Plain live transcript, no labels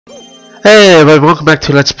Hey everybody, welcome back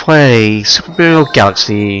to Let's Play Super Mario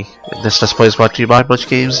Galaxy. And this Let's Play is brought to you by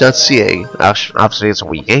MuchGames.ca. Obviously it's a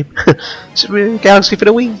Wii game. Super Mario Galaxy for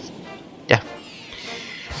the Wii. Yeah.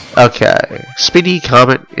 Okay. Speedy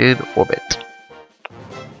Comet in orbit.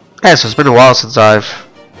 Yeah, so it's been a while since I've...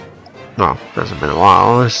 No, it hasn't been a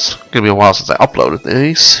while. It's gonna be a while since I uploaded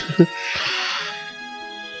these.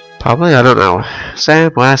 Probably, I don't know.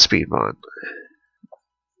 Sam Last Speed Run.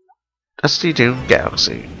 Dusty Doom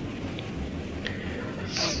Galaxy.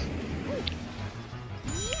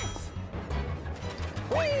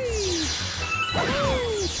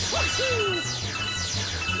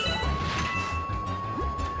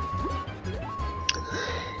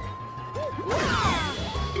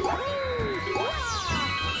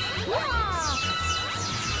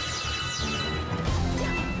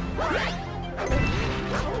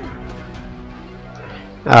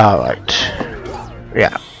 Alright.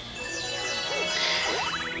 Yeah.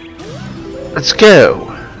 Let's go.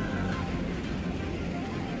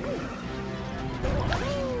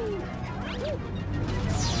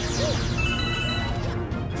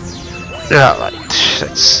 Alright,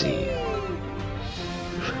 let's see.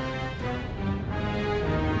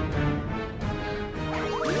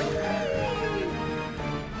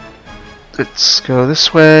 Let's go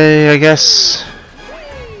this way, I guess.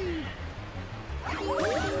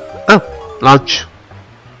 Oh, launch.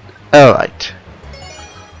 Alright.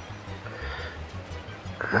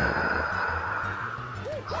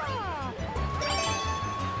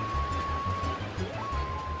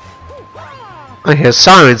 I hear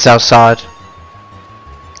sirens outside.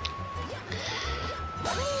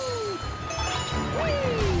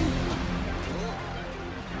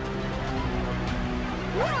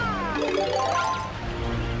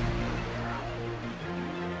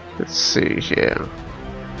 Let's see here.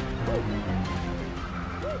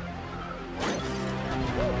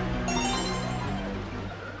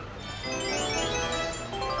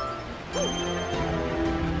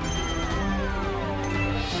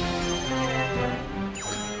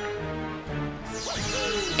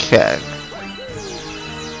 Okay.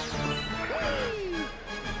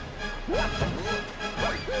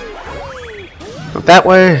 Go that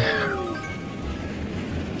way.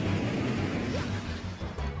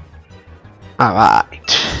 Alright.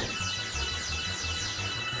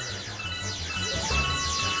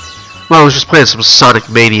 Well, I was just playing some Sonic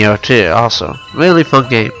Mania too, also. Really fun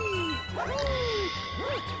game.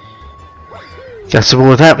 Got some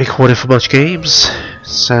more of that recorded for Much Games.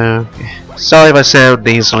 So, sorry if I sound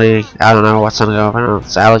nasally. I don't know what's on over. I don't know if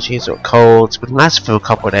it's allergies or cold. It's been lasting for a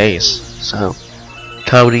couple of days. So,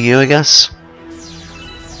 coming to you, I guess.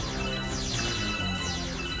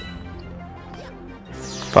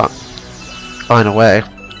 But, find a way.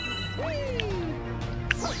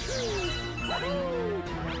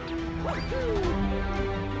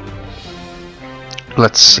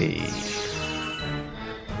 Let's see.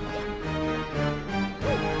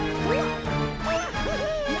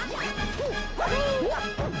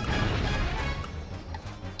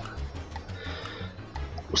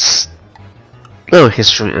 Little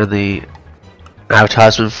history and the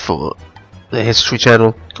advertisement for the History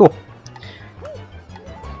Channel. Cool.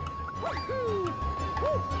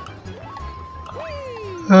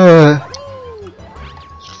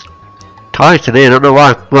 Tired today, I don't know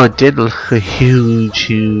why. Well, I did a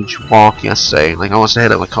huge walk yesterday. Like, I was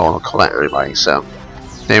ahead of the call to collect everybody, so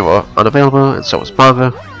they were unavailable, and so was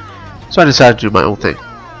Margo. So I decided to do my own thing.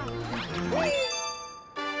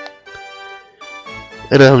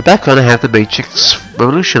 And in the background, I have the Matrix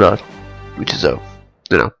Revolution on, which is a,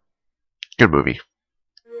 you know, good movie.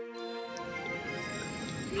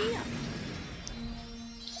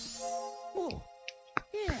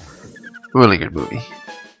 Really good movie.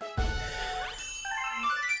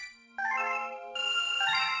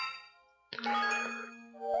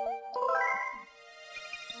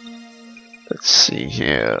 Let's see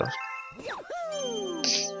here.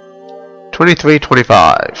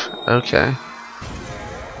 23-25. Okay.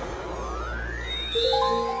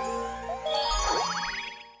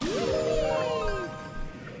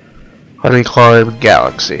 Honeyclimb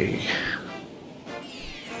Galaxy.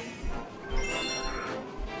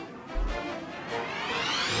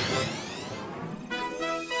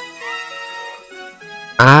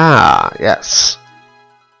 Ah, yes.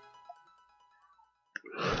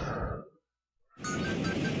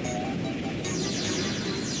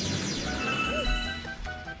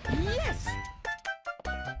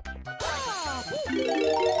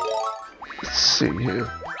 Let's see here.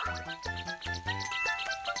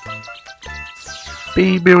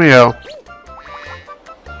 Be Mario.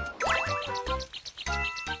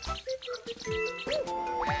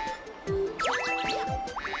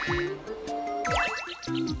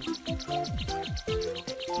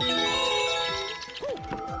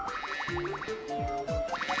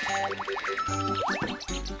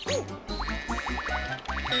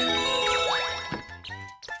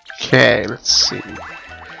 Okay, let's see.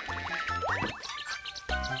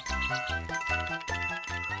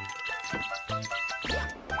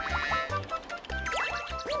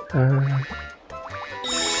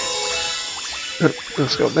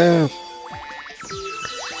 Let's go there.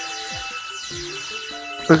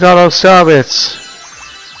 Look at all those Starbits!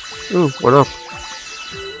 Ooh, what up?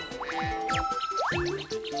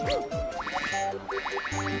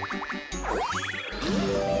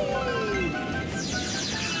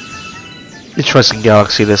 Interesting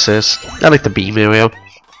galaxy this is. I like the beam area.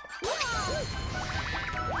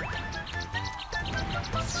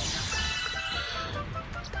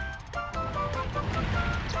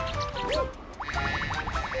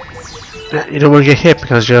 You don't want to get hit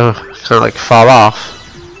because you're kind of like far off.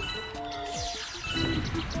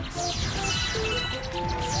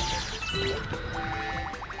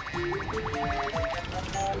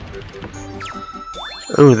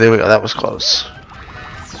 Oh, there we go. That was close.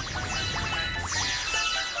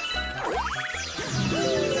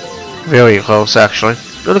 Very close, actually.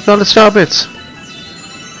 Look at all the Starbits.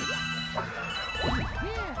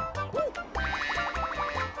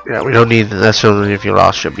 Yeah, we don't need that necessarily if you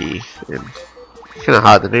lost your bee. It's kind of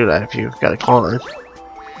hard to do that if you've got a climb.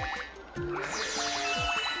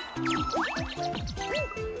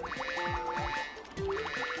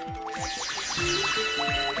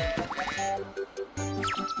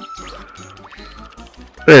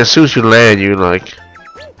 Yeah, as soon as you land, you like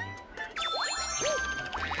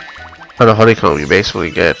on a honeycomb, you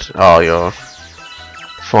basically get all your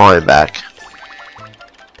flying back.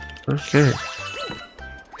 Okay.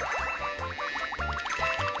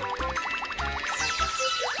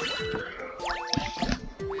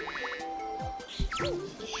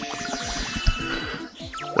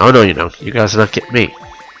 Oh no, you don't. You guys are not getting me.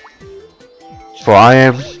 For I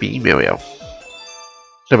am being Mario.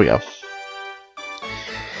 There we go.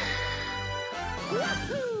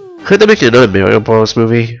 Could they make another Mario Bros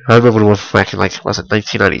movie? I remember the one back in like, was it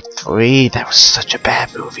 1993? That was such a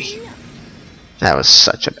bad movie. That was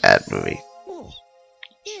such a bad movie.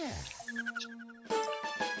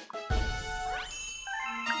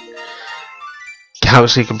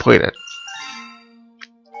 Galaxy completed.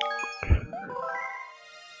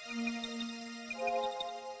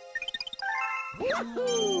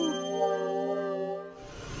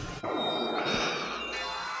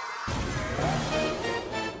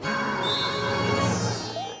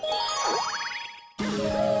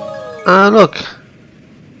 Look!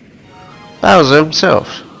 Bowser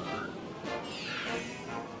himself.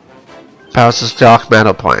 Bowser's Dark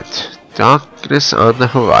Matter Plant. Darkness on the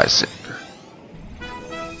horizon.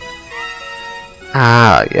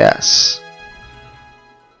 Ah, yes.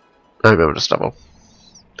 I remember this level.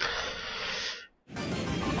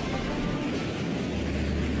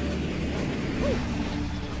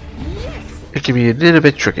 It can be a little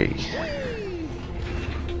bit tricky.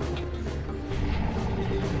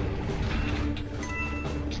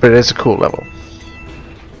 But it's a cool level.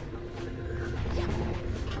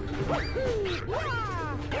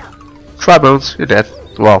 Bones, you're dead.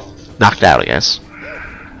 Well, knocked out, I guess.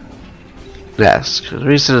 Yes, the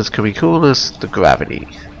reason it's gonna be cool is the gravity.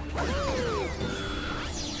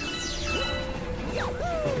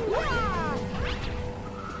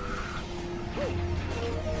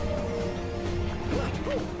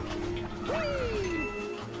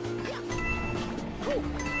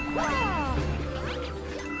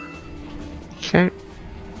 Okay.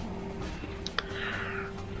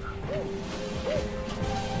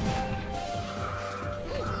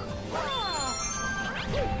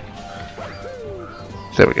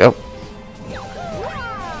 There we go.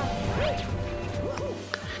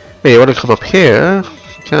 Hey, you want to come up here?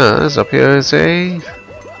 Because up here is a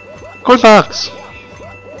coin box.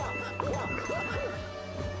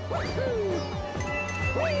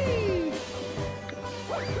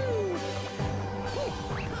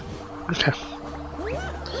 Okay.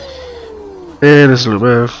 And there's a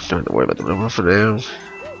Luma. Don't have to worry about the Luma for now.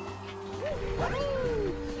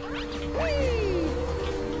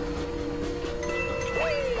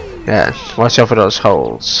 Yeah, watch out for those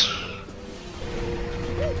holes.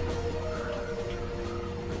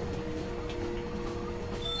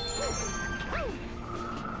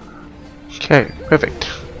 Okay, perfect.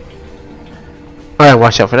 Alright,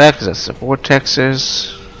 watch out for that because that's the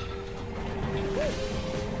vortexes.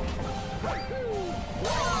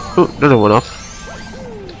 Ooh, another one up.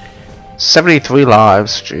 73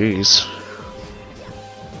 lives, jeez.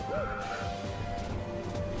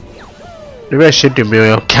 Maybe I should do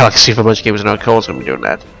Mario Galaxy for much games and Cole's gonna be doing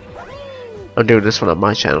that. I'm doing this one on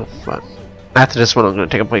my channel, but after this one I'm gonna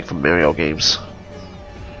take a break from Mario games.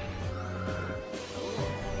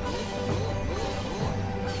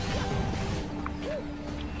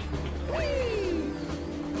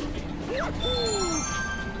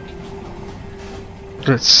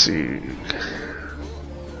 Let's see.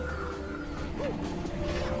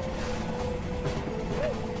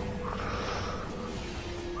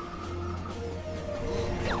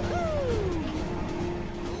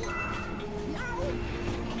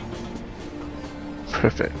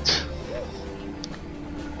 Perfect.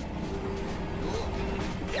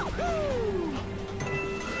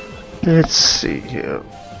 Let's see here.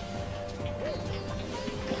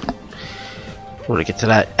 I want to get to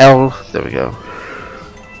that L. There we go.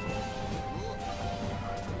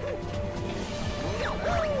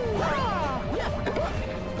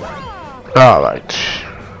 Alright.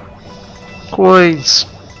 Coins.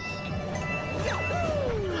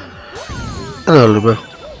 Hello, Luma.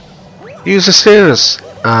 Use the stairs.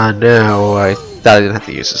 No, I thought I didn't have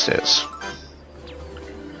to use the stairs.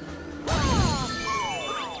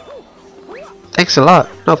 Thanks a lot.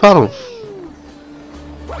 No problem.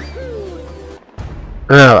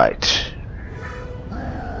 Alright.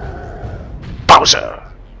 Bowser!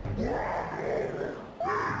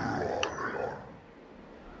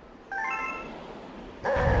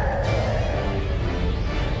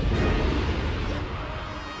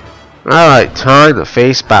 Alright, time to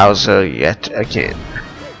face Bowser yet again.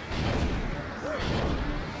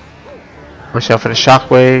 Watch out for the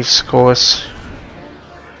shockwaves, of course.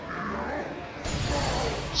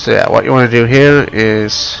 So yeah, what you want to do here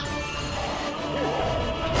is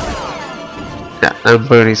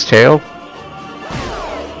unburn his tail.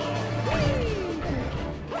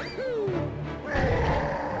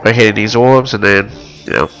 By hitting these orbs and then,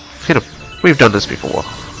 you know, hit him. We've done this before.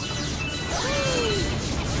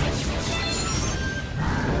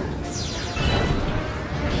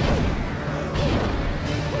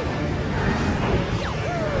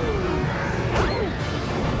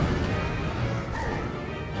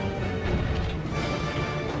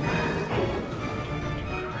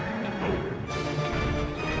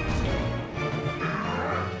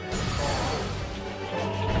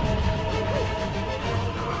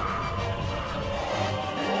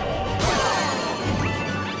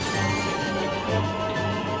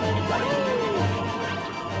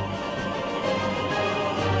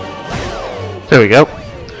 There we go.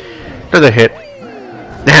 Another hit.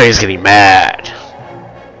 Now he's getting mad.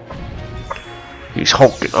 He's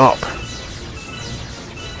hulking up.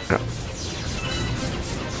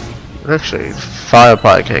 Actually, fire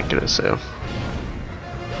probably can't get us there.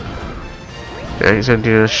 Yeah, he's gonna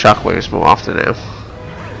do the shockwaves more often now.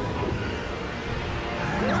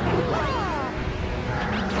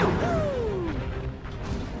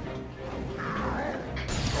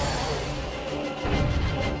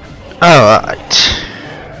 Alright.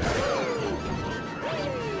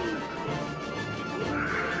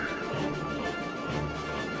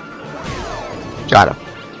 Got him.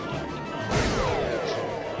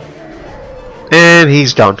 And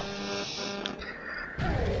he's done.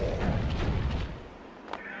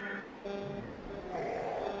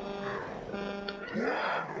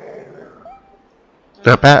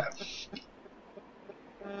 Not bad.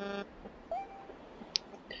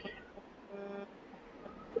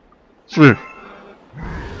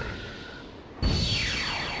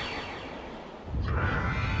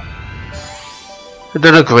 And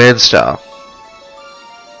then a Grand Star.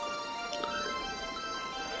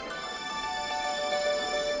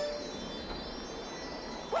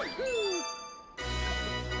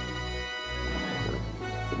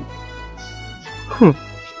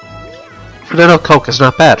 Little Coke is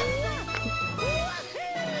not bad.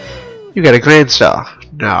 You got a Grand Star.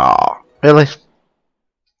 No. Really?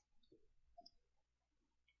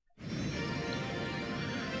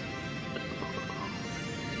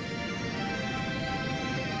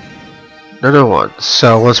 Another one.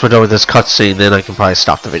 So once we're done with this cutscene, then I can probably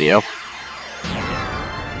stop the video.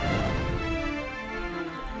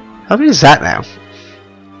 How many is that now?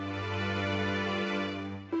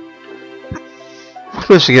 We're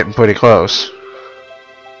supposed to be getting pretty close.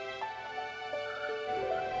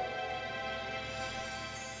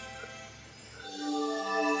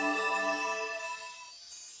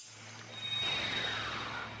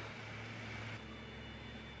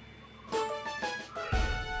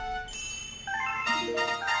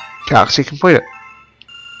 Galaxy completed.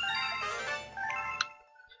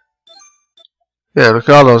 Yeah, look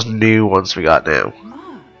at all those new ones we got now.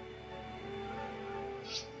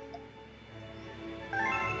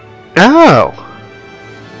 Oh!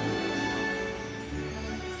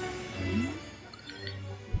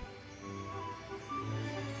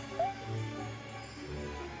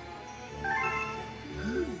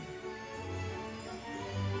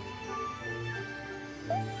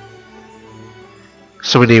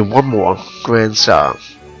 So we need one more Grand Star.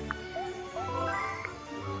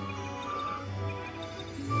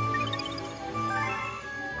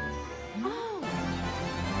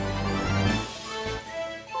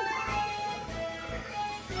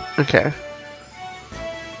 Okay.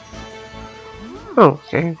 Oh,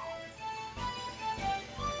 okay.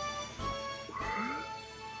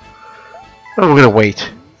 Oh, we're gonna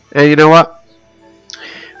wait. And you know what?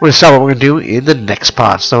 We're gonna start what we're gonna do in the next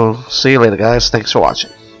part. So, see you later, guys. Thanks for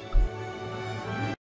watching.